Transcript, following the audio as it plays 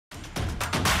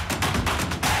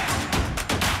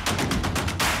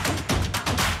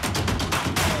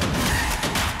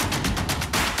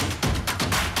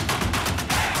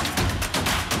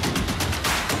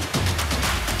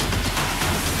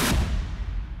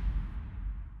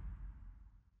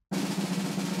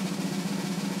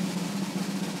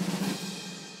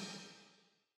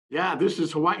Yeah, this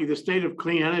is Hawaii, the state of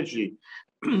clean energy,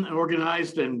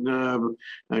 organized and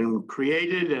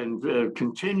created and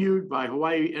continued by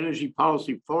Hawaii Energy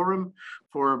Policy Forum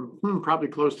for probably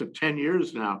close to 10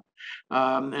 years now.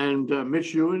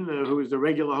 Mitch Ewan, who is the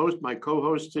regular host, my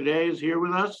co-host today, is here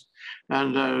with us.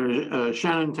 And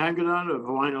Shannon Tangonan of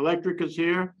Hawaiian Electric is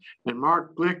here. And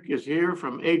Mark Glick is here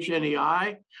from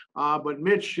HNEI. But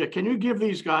Mitch, can you give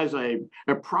these guys a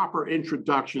proper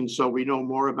introduction so we know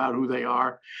more about who they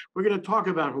are? We're going to talk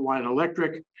about Hawaiian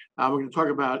Electric. We're going to talk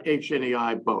about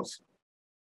HNEI both.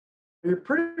 You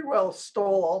pretty well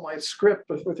stole all my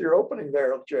script with your opening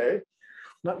there, Jay.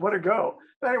 What a go.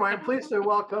 But anyway, I'm pleased to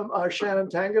welcome Shannon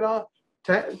Tangonan.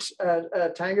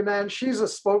 Tangonan. She's a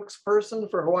spokesperson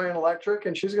for Hawaiian Electric,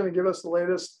 and she's going to give us the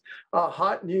latest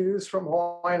hot news from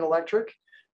Hawaiian Electric.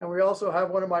 And we also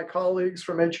have one of my colleagues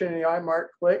from HNEI,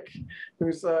 Mark Glick,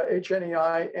 who's the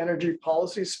HNEI Energy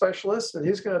Policy Specialist, and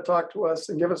he's going to talk to us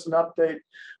and give us an update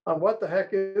on what the heck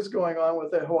is going on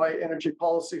with the Hawaii Energy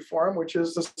Policy Forum, which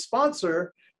is the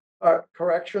sponsor, an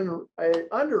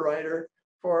underwriter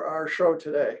for our show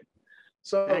today.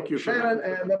 So thank you, Shannon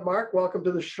and Mark, welcome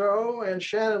to the show. And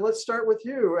Shannon, let's start with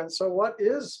you. And so what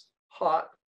is hot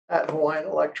at Hawaiian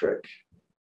Electric?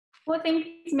 Well, thanks,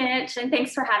 Mitch, and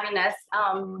thanks for having us.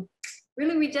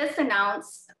 Really, we just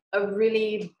announced a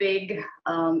really big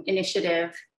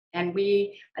initiative, and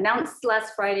we announced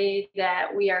last Friday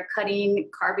that we are cutting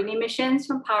carbon emissions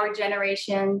from power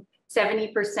generation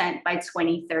 70% by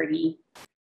 2030.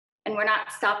 And we're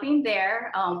not stopping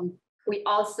there. We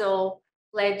also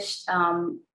pledged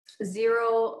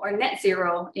zero or net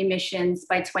zero emissions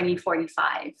by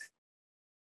 2045.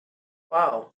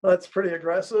 Wow, that's pretty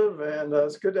aggressive, and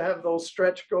it's good to have those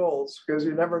stretch goals because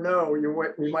you never know, you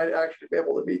might actually be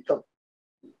able to meet them.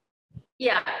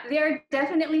 Yeah, they're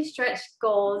definitely stretch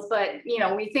goals, but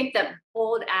we think that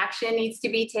bold action needs to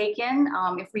be taken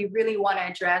if we really want to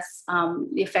address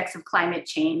the effects of climate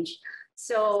change.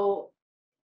 So,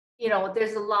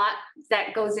 there's a lot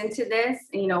that goes into this.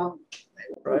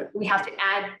 Right. We have to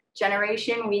add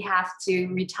generation. We have to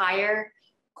retire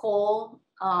coal.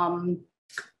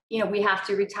 We have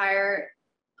to retire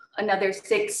another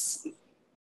 6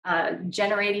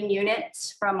 generating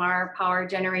units from our power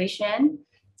generation.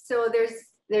 So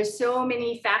there's so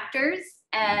many factors,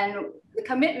 and the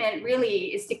commitment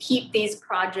really is to keep these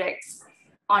projects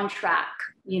on track,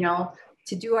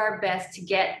 to do our best to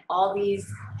get all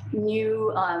these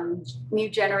new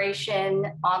generation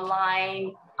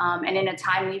online and in a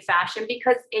timely fashion,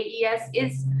 because AES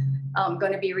is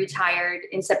going to be retired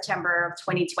in September of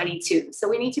 2022. So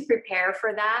we need to prepare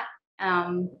for that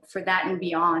and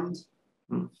beyond.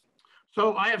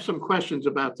 So I have some questions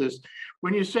about this.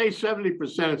 When you say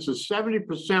 70%, it's a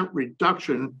 70%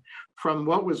 reduction from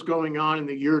what was going on in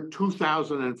the year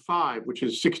 2005, which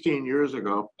is 16 years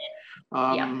ago.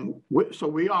 So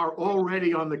we are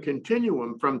already on the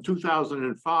continuum from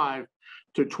 2005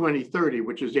 to 2030,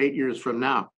 which is 8 years from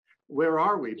now. Where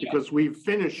are we? Because we've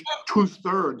finished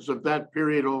 2/3 of that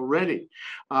period already.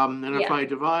 If I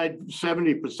divide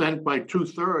 70% by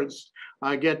 2/3,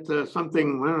 I get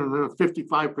something,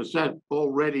 55%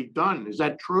 already done. Is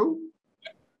that true?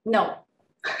 No.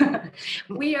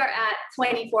 We are at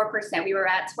 24%. We were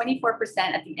at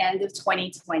 24% at the end of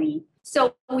 2020.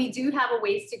 So we do have a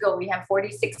ways to go. We have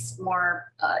 46%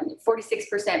 more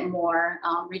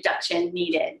reduction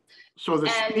needed. So the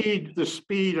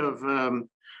speed of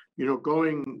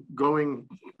going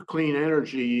clean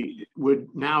energy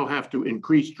would now have to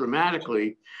increase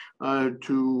dramatically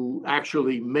to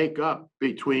actually make up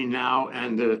between now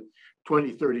and the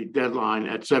 2030 deadline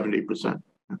at 70%.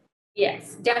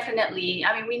 Yes, definitely.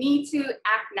 I mean, we need to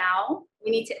act now. We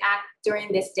need to act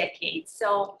during this decade.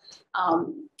 So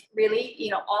really,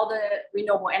 all the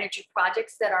renewable energy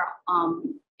projects that are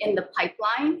in the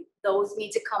pipeline, those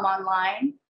need to come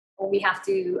online. We have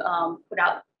to put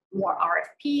out more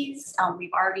RFPs.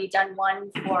 We've already done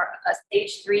one for a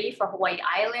stage 3 for Hawaii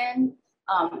Island.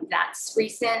 That's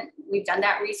recent. We've done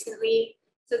that recently.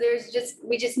 So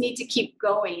we just need to keep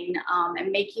going and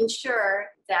making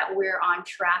sure that we're on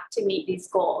track to meet these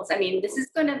goals. I mean, this is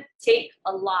going to take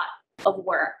a lot of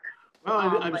work.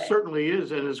 Well, it certainly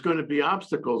is, and there's going to be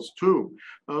obstacles too.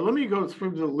 Let me go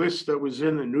through the list that was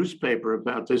in the newspaper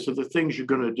about this of the things you're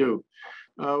going to do.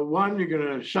 One, you're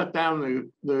going to shut down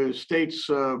the state's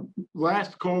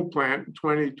last coal plant in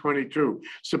 2022,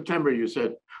 September, you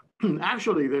said.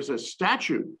 Actually, there's a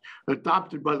statute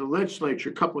adopted by the legislature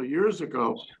a couple of years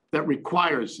ago that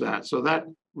requires that. So that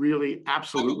really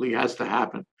absolutely has to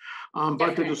happen.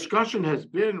 But the discussion has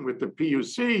been with the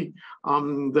PUC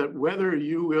that whether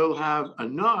you will have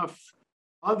enough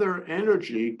other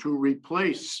energy to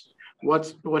replace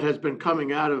what has been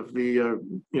coming out of the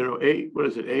what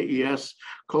is it, AES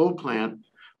coal plant,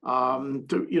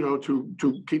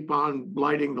 to keep on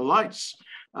lighting the lights.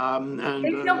 And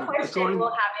There's no question we'll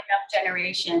have enough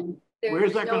generation.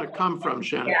 Where's that going to come from,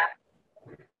 Shannon?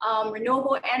 Yeah.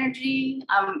 Renewable energy.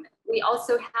 We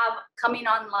also have coming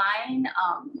online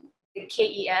the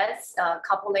KES,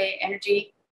 coupled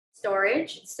energy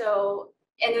storage. So,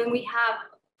 and then we have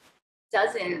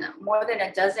more than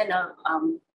a dozen of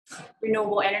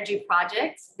renewable energy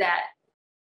projects that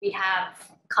we have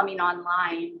coming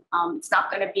online. It's not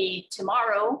going to be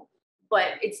tomorrow,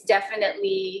 but it's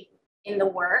definitely in the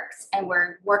works, and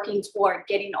we're working toward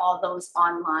getting all those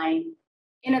online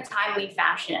in a timely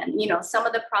fashion. Some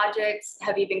of the projects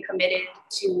have even committed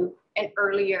to an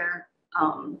earlier,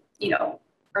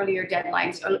 earlier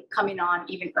deadlines, or coming on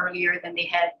even earlier than they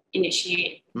had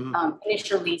initially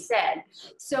said.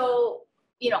 So,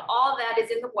 all that is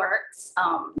in the works.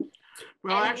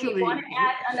 Well, and actually, we want to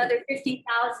add another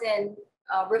 50,000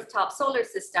 rooftop solar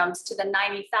systems to the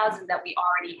 90,000 that we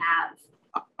already have.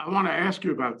 I want to ask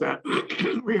you about that.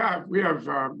 we have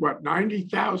what,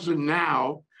 90,000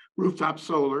 now rooftop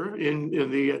solar in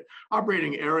the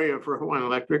operating area for Hawaiian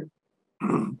Electric,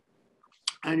 and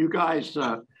you guys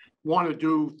want to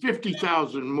do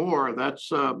 50,000 more. That's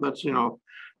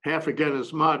half again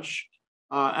as much.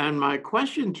 And my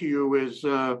question to you is,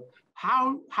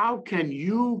 how can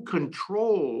you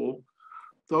control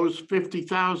those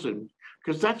 50,000?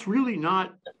 Because that's really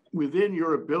not within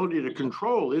your ability to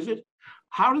control, is it?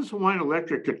 How does Hawaiian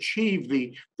Electric achieve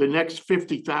the next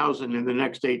 50,000 in the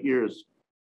next 8 years?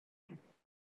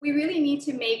 We really need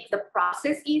to make the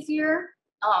process easier.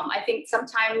 I think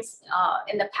sometimes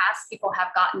in the past, people have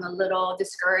gotten a little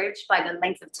discouraged by the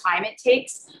length of time it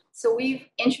takes. So we've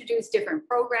introduced different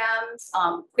programs,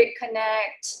 Quick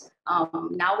Connect.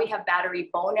 Now we have battery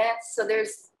bonus. So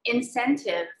there's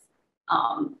incentive,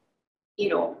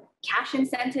 cash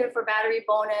incentive for battery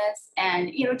bonus,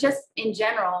 and, just in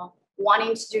general,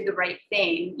 wanting to do the right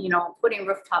thing, putting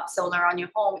rooftop solar on your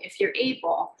home if you're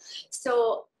able.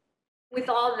 So with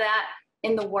all that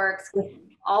in the works, with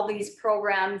all these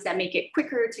programs that make it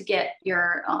quicker to get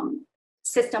your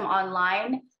system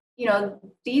online,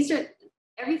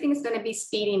 everything's going to be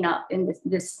speeding up in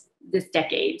this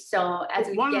decade. So as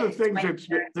we one of the things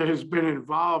that has been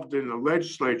involved in the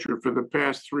legislature for the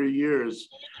past 3 years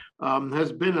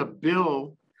has been a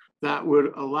bill that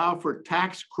would allow for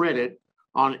tax credit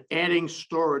on adding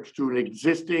storage to an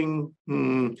existing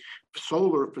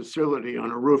solar facility on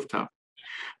a rooftop.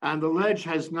 And the ledge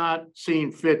has not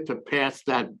seen fit to pass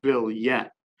that bill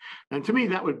yet. And to me,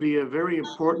 that would be a very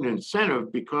important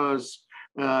incentive, because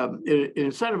it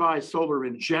incentivizes solar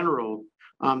in general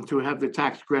to have the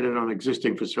tax credit on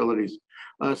existing facilities.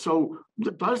 So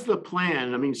does the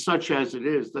plan, such as it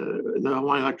is, the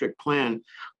Hawaiian Electric plan,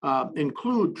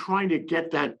 include trying to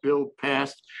get that bill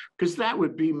passed? Because that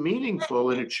would be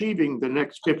meaningful in achieving the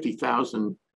next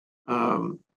 50,000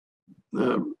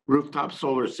 rooftop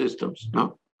solar systems,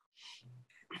 no?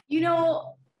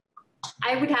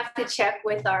 I would have to check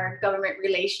with our government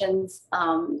relations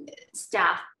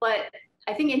staff, but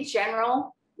I think in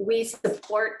general, we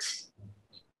support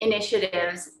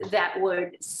initiatives that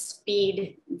would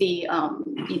speed the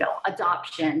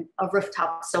adoption of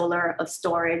rooftop solar, of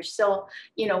storage. So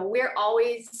we're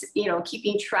always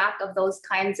keeping track of those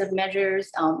kinds of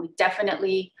measures. We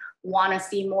definitely want to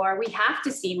see more. We have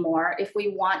to see more if we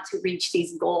want to reach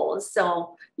these goals.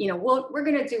 So we're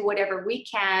going to do whatever we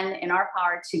can in our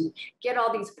power to get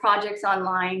all these projects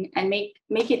online and make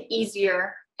it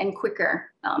easier and quicker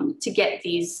to get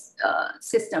these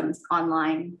systems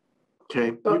online.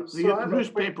 Okay. The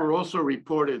newspaper also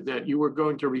reported that you were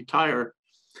going to retire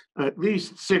at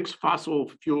least 6 fossil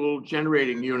fuel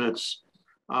generating units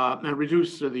and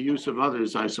reduce the use of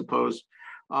others, I suppose.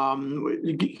 Can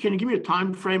you give me a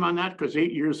time frame on that? Because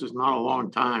 8 years is not a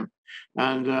long time.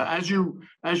 And as you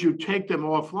take them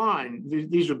offline,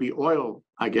 these would be oil,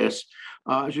 I guess.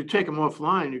 As you take them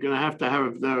offline, you're going to have the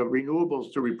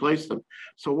renewables to replace them.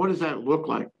 So what does that look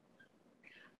like?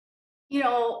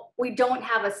 We don't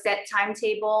have a set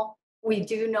timetable. We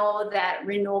do know that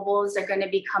renewables are going to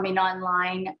be coming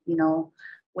online,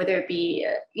 whether it be,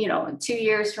 2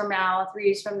 years from now, 3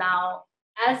 years from now.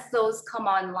 As those come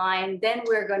online, then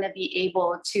we're going to be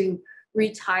able to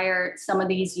retire some of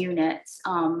these units.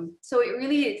 So it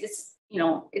really is just,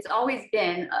 it's always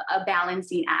been a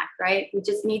balancing act, right? We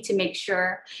just need to make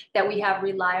sure that we have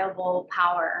reliable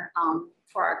power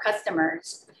for our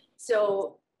customers.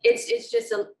 So it's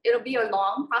just it'll be a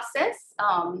long process,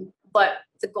 but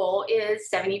the goal is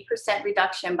 70%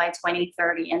 reduction by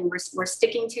 2030, and we're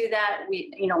sticking to that.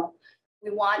 We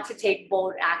want to take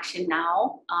bold action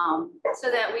now,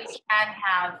 so that we can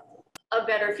have a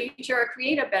better future, or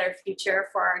create a better future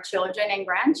for our children and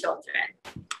grandchildren.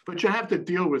 But you have to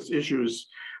deal with issues.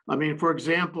 I mean, for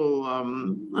example,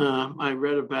 I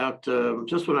read about,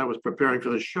 just when I was preparing for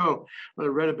the show, I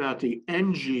read about the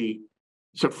NG.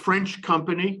 It's a French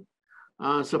company,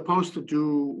 supposed to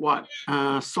do what?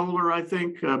 Solar, I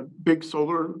think, a big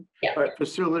solar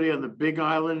facility on the Big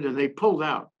Island, and they pulled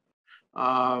out.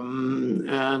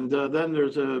 And then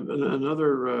there's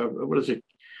another, what is it?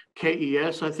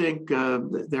 KES, I think,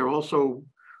 they're also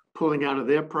pulling out of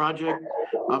their project.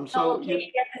 So KES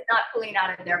is not pulling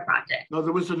out of their project. No,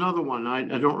 there was another one. I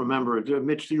don't remember it.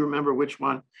 Mitch, do you remember which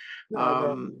one?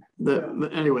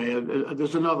 Anyway,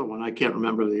 there's another one. I can't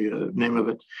remember the name of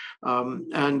it.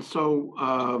 And so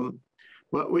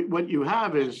what you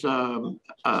have is, I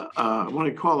want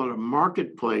to call it a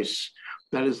marketplace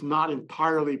that is not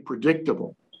entirely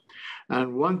predictable.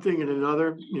 And one thing and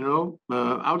another,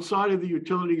 outside of the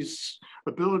utilities'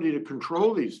 ability to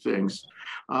control these things,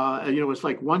 it's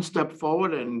like one step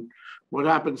forward and what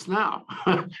happens now?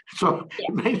 So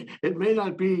it may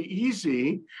not be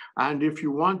easy. And if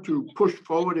you want to push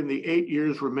forward in the 8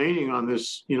 years remaining on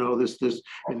this, this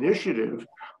initiative,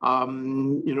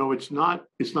 it's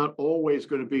not always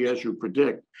going to be as you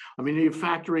predict. I mean, are you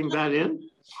factoring that in?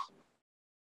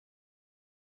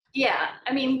 Yeah,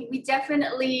 I mean, we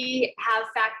definitely have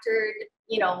factored,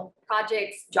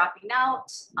 projects dropping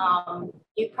out,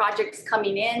 new projects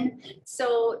coming in.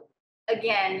 So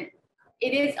again,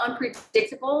 it is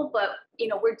unpredictable, but,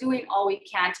 we're doing all we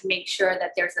can to make sure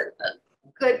that there's a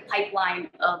good pipeline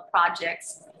of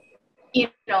projects, in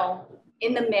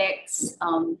the mix,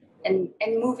 and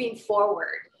moving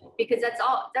forward, because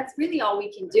that's really all we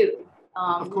can do.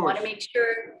 We want to make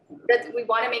sure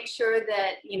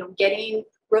that, getting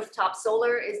rooftop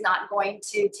solar is not going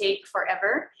to take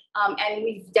forever. And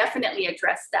we've definitely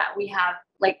addressed that. We have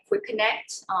like Quick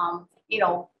Connect,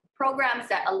 programs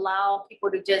that allow people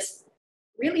to just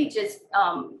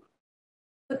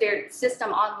put their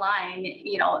system online,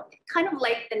 kind of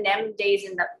like the NEM days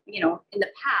in the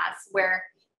past, where,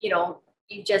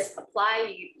 you just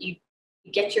apply, you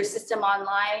get your system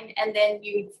online, and then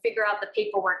you figure out the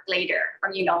paperwork later,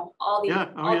 or, all the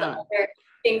other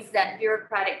things, that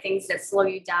bureaucratic things that slow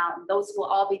you down. Those will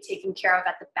all be taken care of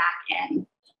at the back end.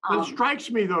 It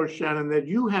strikes me though, Shannon, that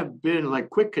you have been,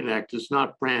 like Quick Connect is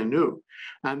not brand new.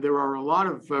 And there are a lot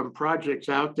of projects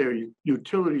out there,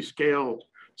 utility scale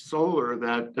solar,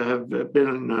 that have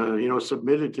been,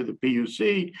 submitted to the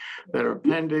PUC, that are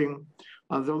pending.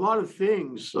 There are a lot of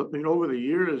things, over the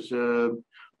years,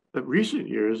 recent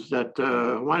years, that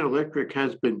Hawaiian Electric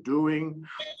has been doing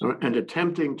and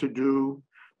attempting to do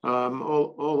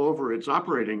all over its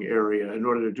operating area in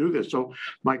order to do this. So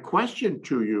my question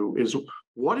to you is,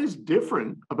 what is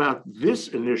different about this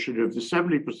initiative, the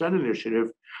 70%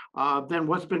 initiative, than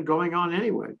what's been going on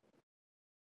anyway?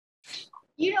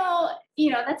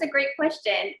 That's a great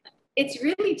question. It's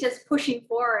really just pushing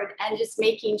forward and just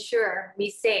making sure we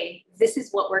say, this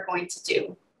is what we're going to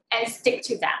do, and stick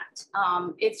to that.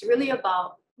 It's really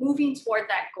about moving toward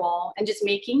that goal and just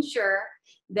making sure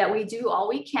that we do all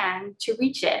we can to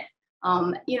reach it.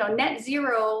 Net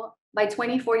zero by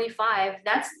 2045,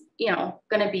 that's,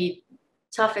 going to be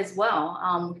tough as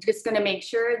well. Just going to make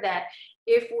sure that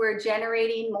if we're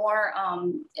generating more,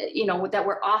 that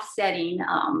we're offsetting,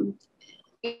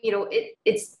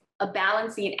 it's a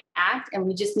balancing act, and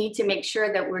we just need to make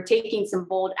sure that we're taking some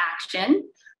bold action,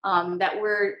 that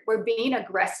we're being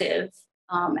aggressive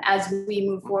as we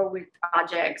move forward with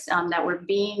projects, that we're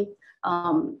being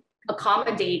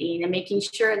accommodating, and making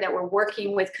sure that we're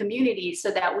working with communities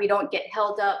so that we don't get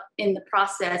held up in the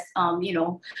process,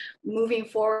 moving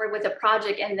forward with a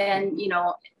project, and then,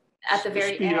 at the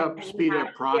very end. Speed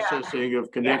up processing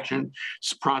of connection,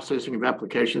 processing of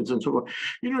applications, and so forth.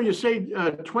 You say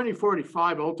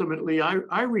 2045 ultimately.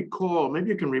 I recall, maybe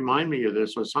you can remind me of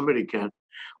this, or somebody can,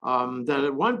 that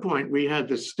at one point we had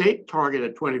the state target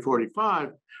at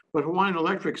 2045, but Hawaiian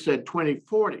Electric said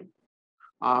 2040.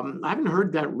 I haven't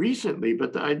heard that recently,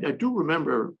 but I do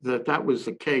remember that was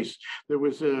the case. There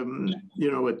was, a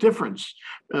difference,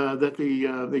 that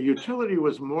the utility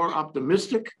was more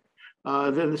optimistic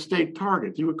than the state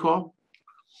target. Do you recall?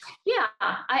 Yeah,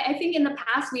 I think in the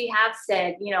past we have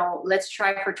said, let's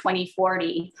try for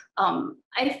 2040.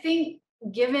 I think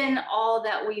given all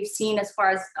that we've seen as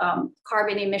far as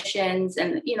carbon emissions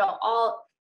and, all,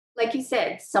 like you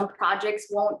said, some projects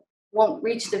won't won't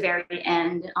reach the very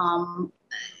end.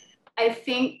 I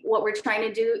think what we're trying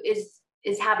to do is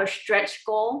have a stretch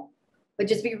goal, but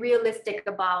just be realistic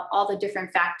about all the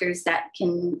different factors that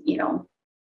can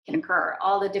occur,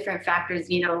 all the different factors,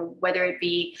 whether it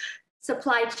be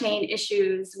supply chain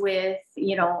issues with,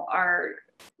 our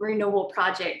renewable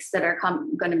projects that are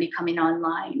going to be coming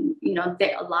online.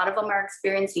 A lot of them are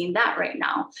experiencing that right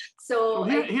now. So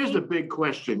here's the big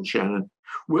question, Shannon.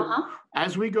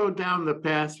 As we go down the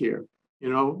path here,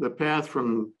 the path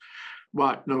from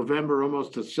November,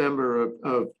 almost December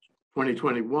of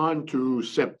 2021 to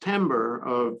September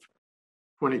of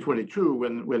 2022,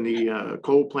 when the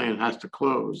coal plant has to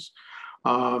close.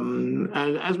 And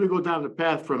as we go down the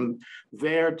path from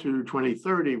there to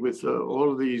 2030 with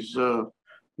all of these,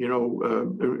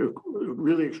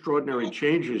 really extraordinary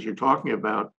changes you're talking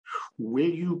about, will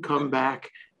you come back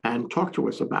and talk to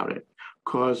us about it?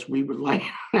 Because we would like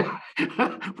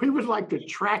to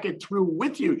track it through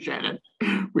with you, Shannon.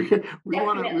 We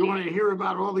want to hear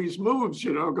about all these moves,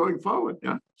 going forward.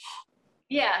 Yeah.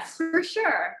 Yes, for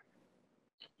sure.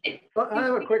 Well, I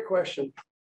have a quick question.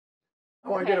 I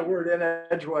want to get a word in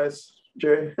edgewise,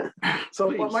 Jay. So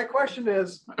my question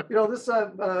is, this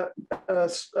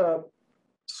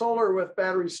solar with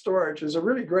battery storage is a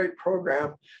really great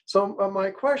program. So my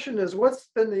question is, what's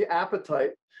been the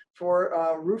appetite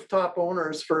for rooftop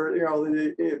owners, for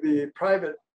the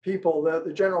private people,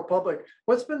 the general public?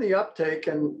 What's been the uptake,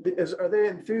 and are they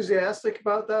enthusiastic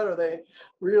about that? Are they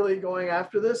really going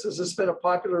after this? Has this been a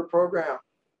popular program?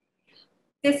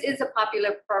 This is a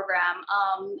popular program.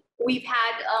 We've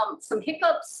had some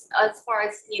hiccups as far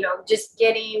as, just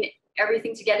getting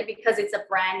everything together because it's a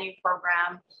brand new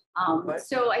program.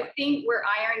 So I think we're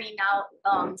ironing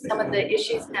out some of the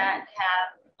issues that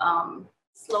have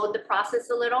slowed the process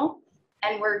a little,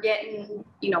 and we're getting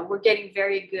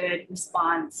very good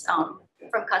response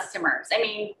from customers. I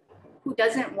mean, who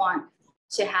doesn't want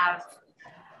to have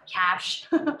cash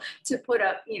to put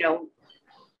up,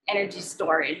 energy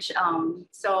storage?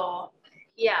 So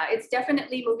yeah, it's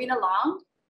definitely moving along,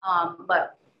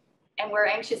 and we're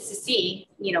anxious to see,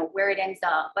 where it ends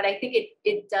up. But I think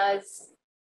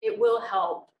it will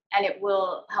help, and it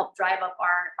will help drive up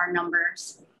our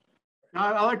numbers.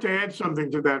 I'd like to add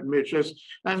something to that, Mitch.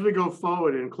 As we go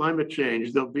forward in climate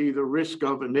change, there'll be the risk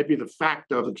of, and maybe the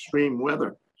fact of, extreme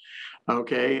weather.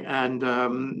 Okay, and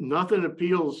nothing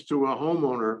appeals to a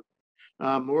homeowner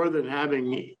more than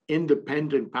having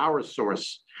independent power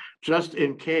source, just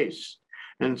in case.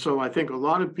 And so I think a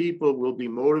lot of people will be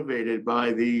motivated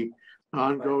by the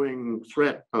ongoing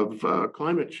threat of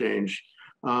climate change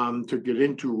to get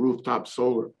into rooftop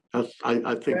solar.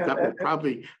 I think that will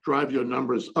probably drive your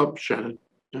numbers up, Shannon.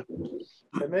 Yeah.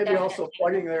 And maybe also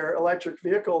plugging their electric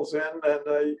vehicles in and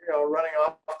running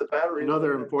off the battery.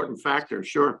 Another important factor,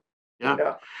 sure.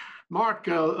 Yeah. Mark,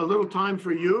 a little time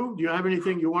for you. Do you have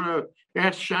anything you want to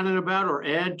ask Shannon about or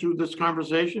add to this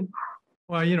conversation?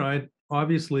 Well,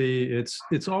 obviously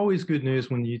it's always good news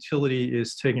when the utility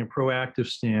is taking a proactive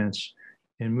stance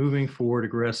and moving forward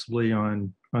aggressively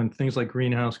on things like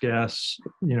greenhouse gas,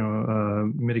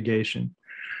 mitigation,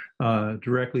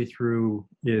 directly through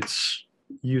its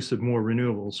use of more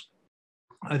renewables.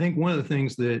 I think one of the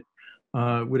things that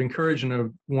would encourage, and I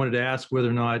wanted to ask whether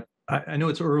or not, I know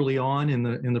it's early on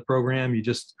in the program, you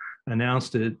just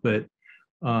announced it, but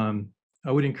I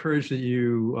would encourage that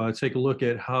you take a look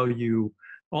at how you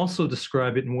also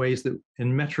describe it in ways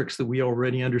in metrics that we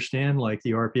already understand, like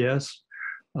the RPS.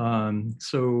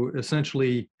 So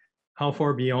essentially, how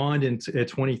far beyond at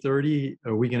 2030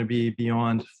 are we going to be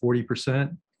beyond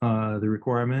 40% the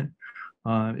requirement?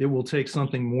 It will take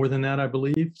something more than that, I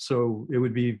believe. So it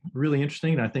would be really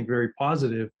interesting, and I think very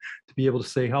positive, to be able to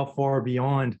say how far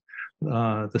beyond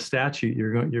the statute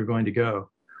you're going to go.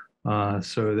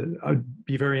 So I'd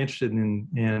be very interested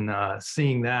in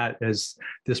seeing that as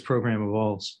this program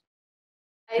evolves.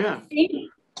 I think,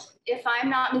 if I'm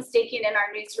not mistaken, in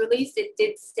our news release, it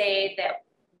did say that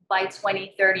by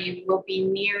 2030, we'll be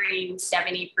nearing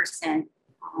 70%.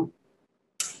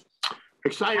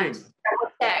 Exciting.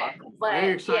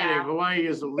 Very exciting. Yeah. Hawaii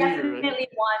is a leader. Definitely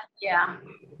one, yeah.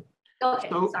 Go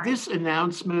ahead. So this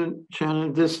announcement,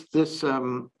 Shannon, this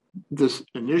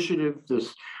initiative,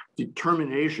 this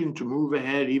determination to move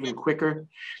ahead even quicker,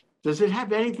 does it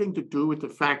have anything to do with the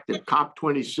fact that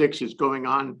COP26 is going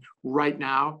on right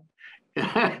now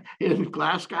in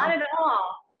Glasgow? Not at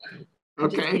all.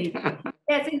 Okay.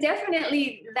 Yes, and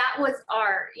definitely that was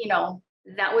our,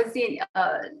 that was the,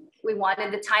 we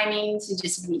wanted the timing to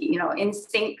just be, in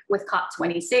sync with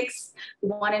COP26. We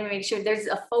wanted to make sure there's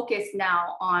a focus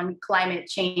now on climate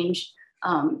change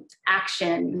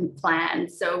action plan.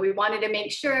 So we wanted to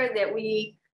make sure that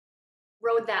we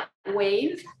rode that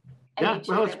wave. Yeah,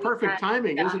 well, it's perfect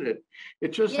timing, isn't it?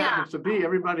 It just happens to be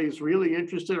everybody's really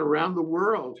interested around the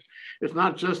world. It's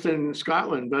not just in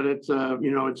Scotland, but it's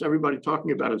it's everybody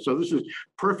talking about it. So this is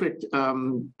perfect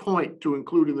point to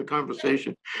include in the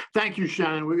conversation. Thank you,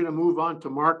 Shannon. We're going to move on to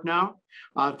Mark now.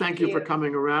 Thank you for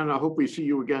coming around. I hope we see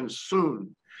you again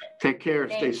soon. Take care.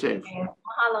 Stay safe.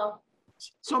 Mahalo.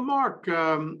 So, Mark,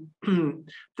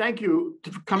 thank you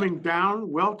for coming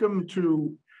down. Welcome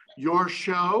to your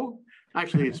show.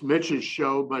 Actually, it's Mitch's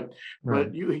show, but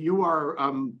you are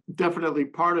definitely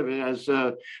part of it as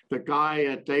the guy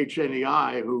at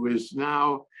HNEI who is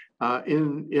now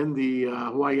in the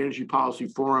Hawaii Energy Policy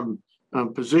Forum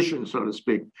position, so to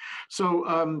speak.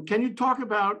 So can you talk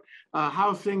about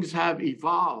how things have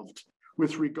evolved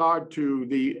with regard to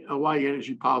the Hawaii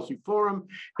Energy Policy Forum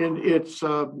and its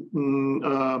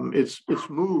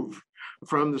move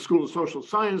from the School of Social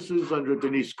Sciences under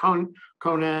Denise Conan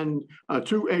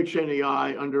to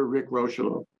HNEI under Rick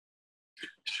Rocheleau?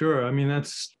 Sure. I mean,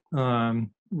 that's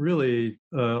really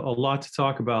a lot to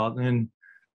talk about. And,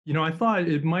 I thought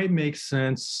it might make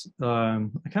sense. I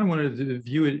kind of wanted to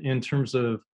view it in terms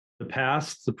of the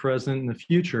past, the present, and the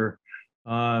future,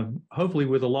 hopefully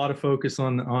with a lot of focus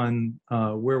on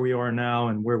where we are now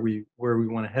and where we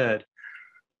want to head.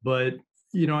 But,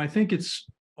 I think it's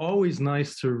always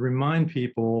nice to remind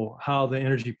people how the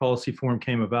Energy Policy Forum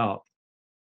came about.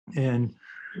 And,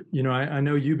 I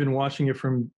know you've been watching it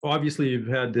from, obviously you've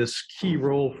had this key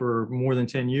role for more than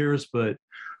 10 years, but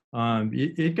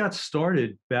it got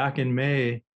started back in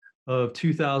May of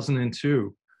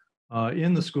 2002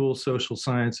 in the School of Social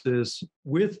Sciences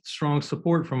with strong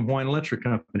support from Hawaiian Electric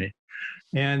Company.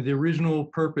 And the original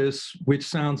purpose, which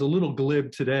sounds a little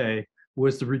glib today,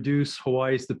 was to reduce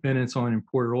Hawaii's dependence on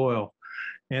imported oil.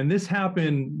 And this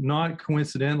happened not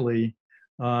coincidentally,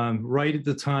 right at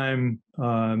the time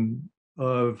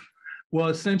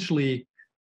essentially,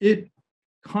 it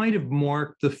kind of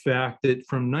marked the fact that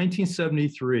from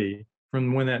 1973,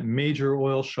 from when that major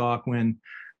oil shock, when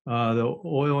the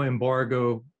oil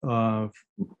embargo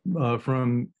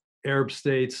from Arab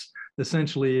states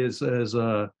essentially as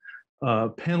a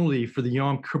penalty for the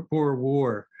Yom Kippur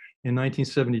War in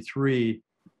 1973,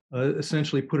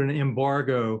 essentially put an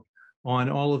embargo on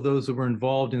all of those that were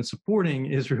involved in supporting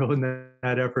Israel in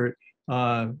that effort,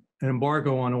 an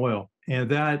embargo on oil. And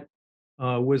that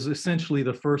was essentially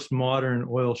the first modern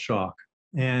oil shock.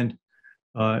 And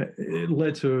it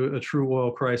led to a true oil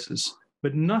crisis.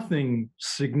 But nothing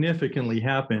significantly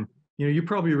happened. You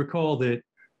probably recall that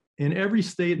in every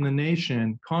state in the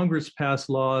nation, Congress passed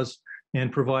laws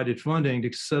and provided funding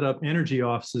to set up energy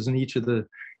offices in each of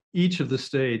the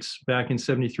states back in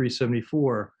 73,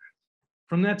 74.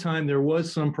 From that time, there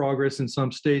was some progress in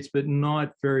some states, but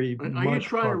not very much. Are you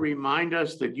trying to remind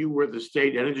us that you were the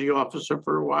state energy officer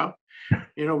for a while?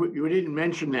 We didn't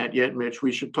mention that yet, Mitch.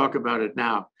 We should talk about it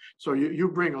now. So you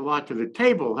bring a lot to the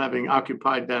table, having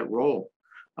occupied that role,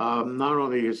 not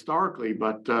only historically,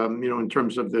 but in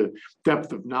terms of the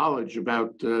depth of knowledge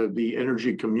about the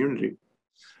energy community.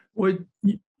 Well,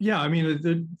 yeah, I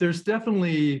mean, there's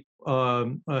definitely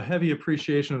a heavy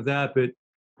appreciation of that. But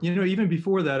even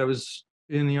before that, I was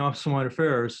in the Office of Foreign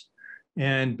Affairs,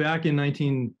 and back in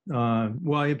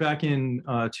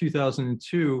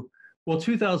 2002. Well,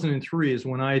 2003 is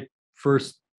when I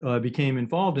first became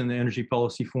involved in the Energy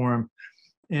Policy Forum.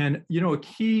 And, a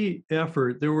key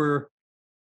effort, there were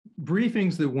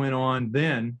briefings that went on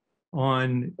then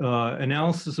on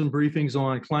analysis and briefings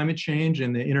on climate change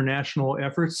and the international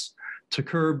efforts to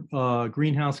curb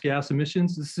greenhouse gas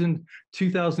emissions. This is in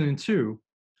 2002.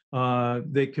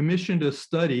 They commissioned a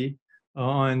study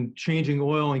on changing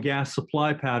oil and gas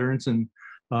supply patterns, and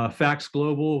Facts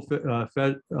Global,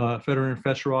 Federer and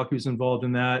Fesherock, who's involved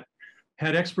in that,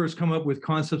 had experts come up with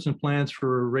concepts and plans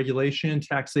for regulation,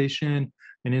 taxation,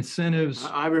 and incentives.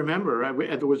 I remember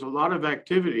there was a lot of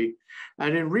activity,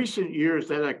 and in recent years,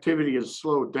 that activity has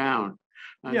slowed down.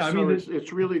 And yeah, so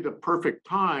it's really the perfect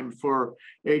time for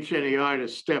HNEI to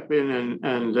step in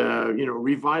and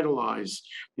revitalize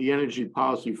the Energy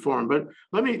Policy Forum. But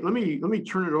let me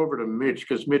turn it over to Mitch,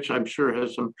 because Mitch, I'm sure,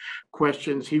 has some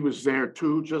questions. He was there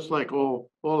too, just like all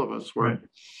of us were. Right.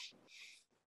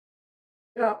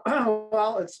 Yeah,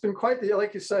 well, it's been quite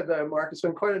like you said, Mark, it's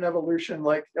been quite an evolution.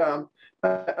 Like,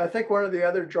 I think one of the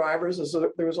other drivers is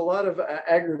that there was a lot of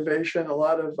aggravation, a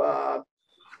lot of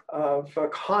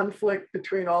conflict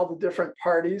between all the different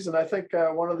parties. And I think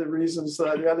one of the reasons,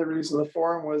 the other reason the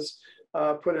forum was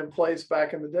put in place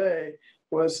back in the day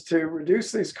was to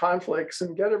reduce these conflicts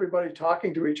and get everybody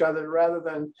talking to each other rather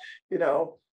than,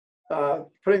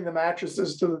 putting the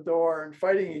mattresses to the door and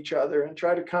fighting each other and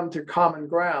try to come to common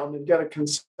ground and get a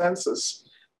consensus.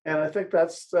 And I think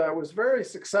that's was very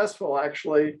successful,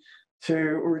 actually, to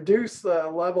reduce the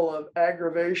level of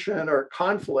aggravation or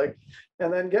conflict,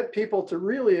 and then get people to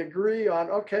really agree on,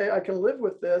 okay, I can live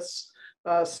with this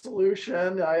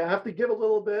solution. I have to give a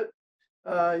little bit.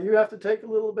 You have to take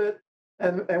a little bit,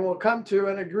 and we'll come to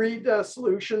an agreed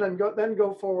solution and then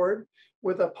go forward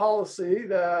with a policy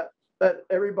that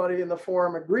everybody in the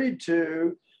forum agreed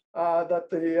to,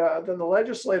 then the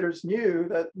legislators knew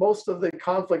that most of the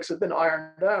conflicts had been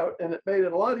ironed out, and it made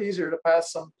it a lot easier to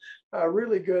pass some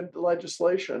really good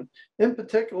legislation. In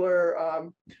particular,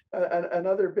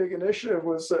 another big initiative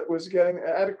was getting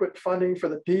adequate funding for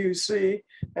the PUC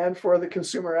and for the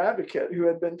consumer advocate, who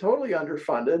had been totally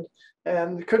underfunded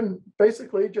and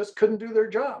basically just couldn't do their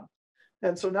job.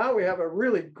 And so now we have a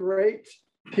really great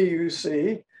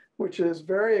PUC, which is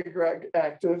very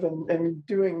active and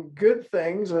doing good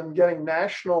things and getting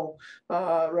national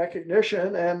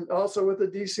recognition, and also with the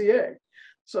DCA.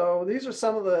 So these are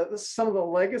some of the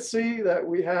legacy that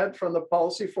we had from the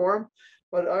policy forum.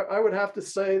 But I would have to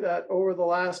say that over the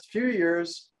last few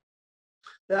years,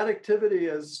 that activity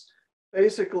is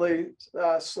basically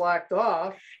slacked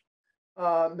off,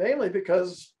 mainly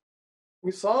because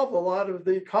we solved a lot of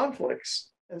the conflicts.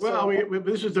 And well,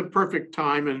 this is the perfect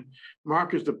time, and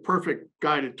Mark is the perfect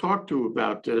guy to talk to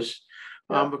about this,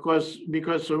 because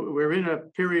we're in a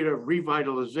period of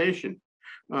revitalization,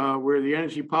 where the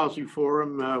Energy Policy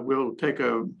Forum will take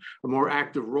a more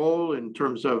active role in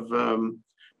terms of,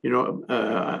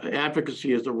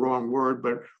 advocacy is the wrong word,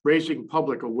 but raising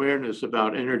public awareness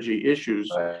about energy issues.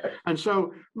 Right. And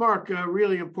so, Mark,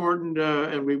 really important,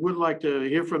 and we would like to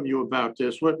hear from you about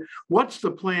this. What's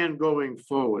the plan going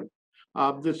forward?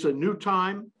 It's a new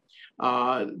time.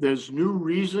 There's new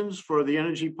reasons for the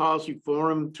Energy Policy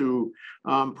Forum to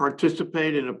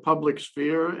participate in a public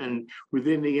sphere and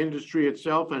within the industry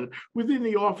itself and within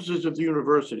the offices of the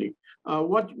university.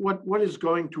 What is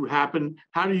going to happen?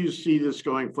 How do you see this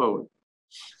going forward?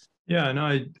 Yeah,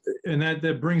 and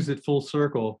that brings it full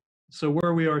circle. So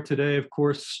where we are today, of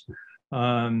course,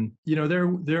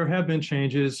 there have been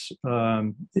changes,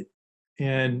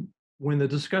 and when the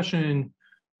discussion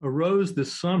arose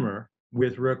this summer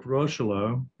with Rick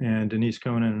Rocheleau and Denise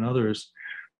Conan and others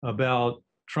about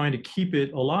trying to keep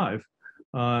it alive,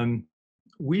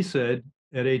 we said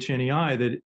at HNEI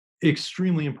that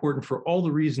extremely important for all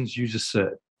the reasons you just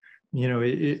said.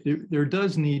 There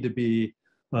does need to be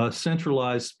a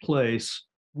centralized place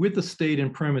with the state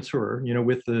imprimatur,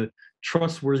 with the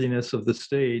trustworthiness of the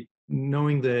state,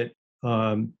 knowing that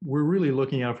we're really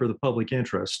looking out for the public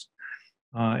interest.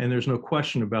 And there's no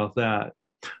question about that.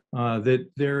 That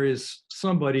there is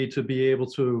somebody to be able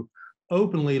to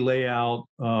openly lay out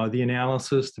the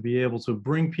analysis, to be able to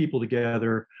bring people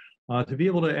together, to be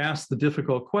able to ask the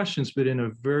difficult questions, but in a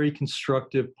very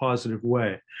constructive, positive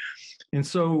way. And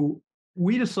so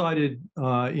we decided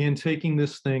in taking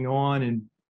this thing on and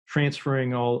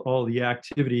transferring all the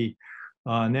activity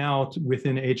now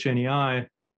within HNEI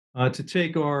to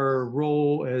take our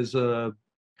role as a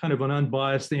kind of an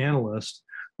unbiased analyst,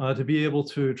 to be able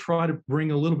to try to bring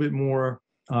a little bit more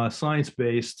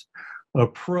science-based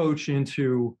approach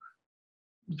into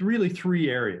really three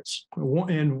areas.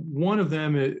 One of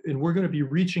them, and we're going to be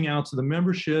reaching out to the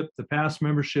membership, the past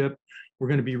membership. We're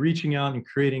going to be reaching out and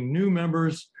creating new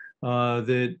members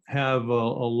that have a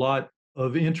lot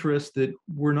of interest that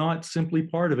were not simply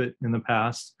part of it in the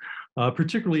past,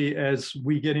 particularly as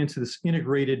we get into this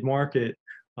integrated market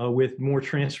with more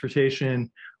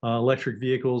transportation, electric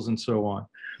vehicles, and so on.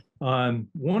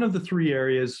 One of the three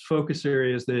focus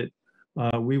areas that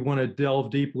we want to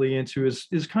delve deeply into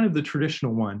is kind of the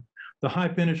traditional one, the high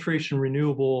penetration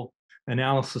renewable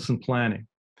analysis and planning,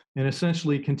 and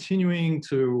essentially continuing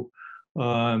to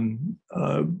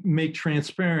make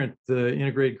transparent the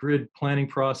integrated grid planning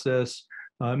process,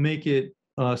 make it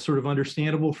sort of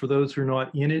understandable for those who are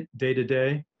not in it day to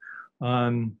day,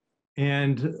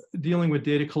 and dealing with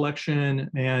data collection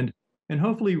and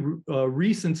hopefully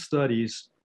recent studies,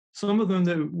 some of them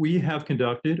that we have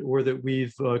conducted or that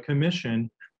we've commissioned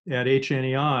at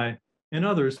HNEI, and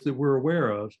others that we're aware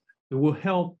of, that will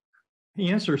help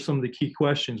answer some of the key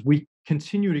questions. We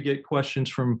continue to get questions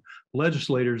from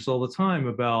legislators all the time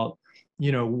about,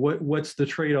 what's the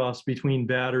trade-offs between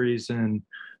batteries and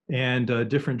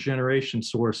different generation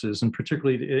sources, and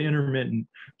particularly the intermittent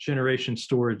generation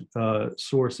storage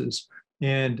sources,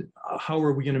 and how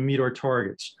are we going to meet our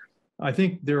targets? I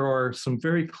think there are some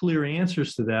very clear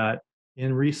answers to that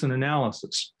in recent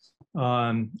analysis.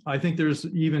 I think there's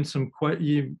even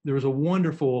there was a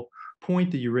wonderful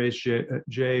point that you raised,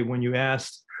 Jay, when you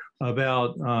asked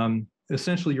about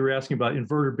essentially you were asking about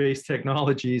inverter-based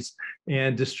technologies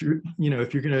and if you're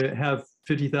going to have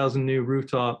 50,000 new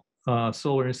rooftop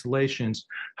solar installations,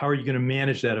 how are you going to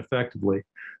manage that effectively?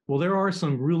 Well, there are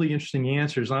some really interesting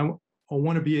answers. I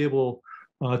want to be able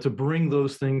to bring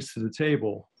those things to the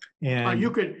table. And you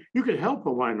could help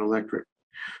Hawaiian Electric.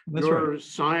 That's your right.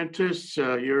 Scientists,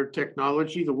 your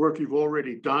technology, the work you've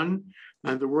already done,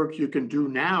 and the work you can do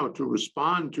now to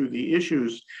respond to the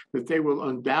issues that they will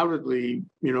undoubtedly,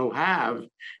 have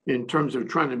in terms of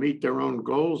trying to meet their own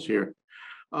goals here.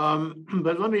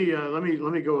 But let me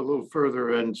go a little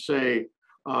further and say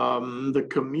the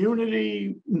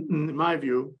community, in my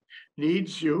view,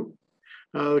 needs you.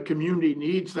 The community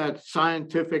needs that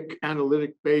scientific,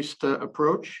 analytic-based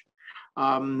approach.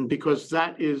 Because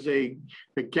that is a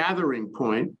gathering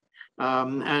point.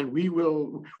 And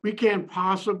we can't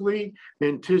possibly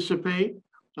anticipate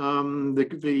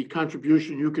the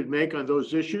contribution you could make on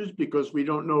those issues because we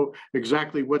don't know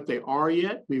exactly what they are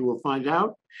yet. We will find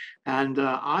out. And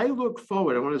I look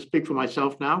forward, I want to speak for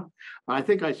myself now. I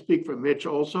think I speak for Mitch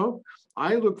also.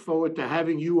 I look forward to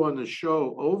having you on the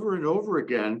show over and over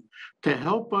again to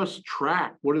help us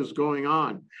track what is going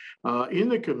on in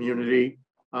the community,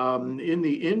 in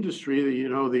the industry,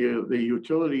 the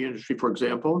utility industry, for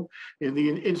example, in the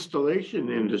installation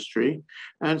industry,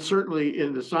 and certainly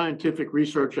in the scientific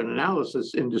research and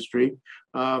analysis industry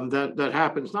that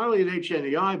happens not only at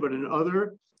HNEI, but in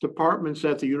other departments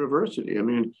at the university. I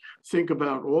mean, think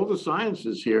about all the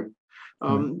sciences here.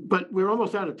 But we're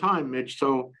almost out of time, Mitch,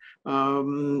 so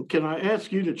can I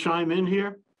ask you to chime in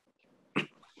here?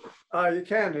 You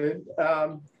can, dude.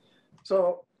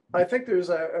 So I think there's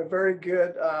a very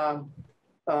good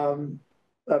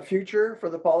future for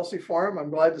the policy forum. I'm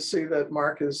glad to see that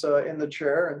Mark is in the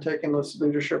chair and taking this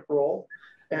leadership role.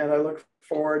 And I look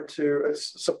forward to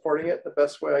supporting it the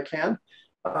best way I can.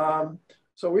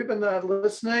 So we've been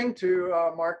listening to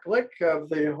Mark Glick of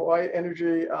the Hawaii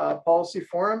Energy Policy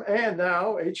Forum and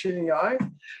now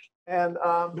HNEI. And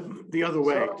the other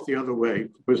way,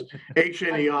 it was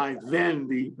HNEI,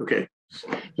 then okay.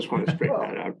 Just want to straighten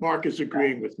that out. Mark is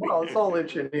agreeing with me. Well, it's all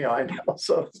HNEI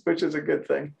now, which is a good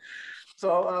thing.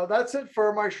 So that's it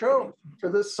for my show for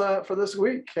this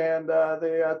week. And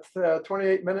the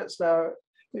 28 minutes now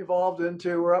evolved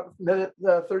into, we're up minute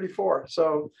 34.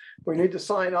 So we need to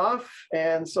sign off.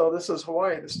 And so this is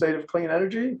Hawaii, the state of clean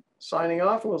energy, signing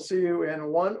off. We'll see you in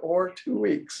 1 or 2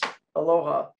 weeks.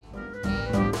 Aloha.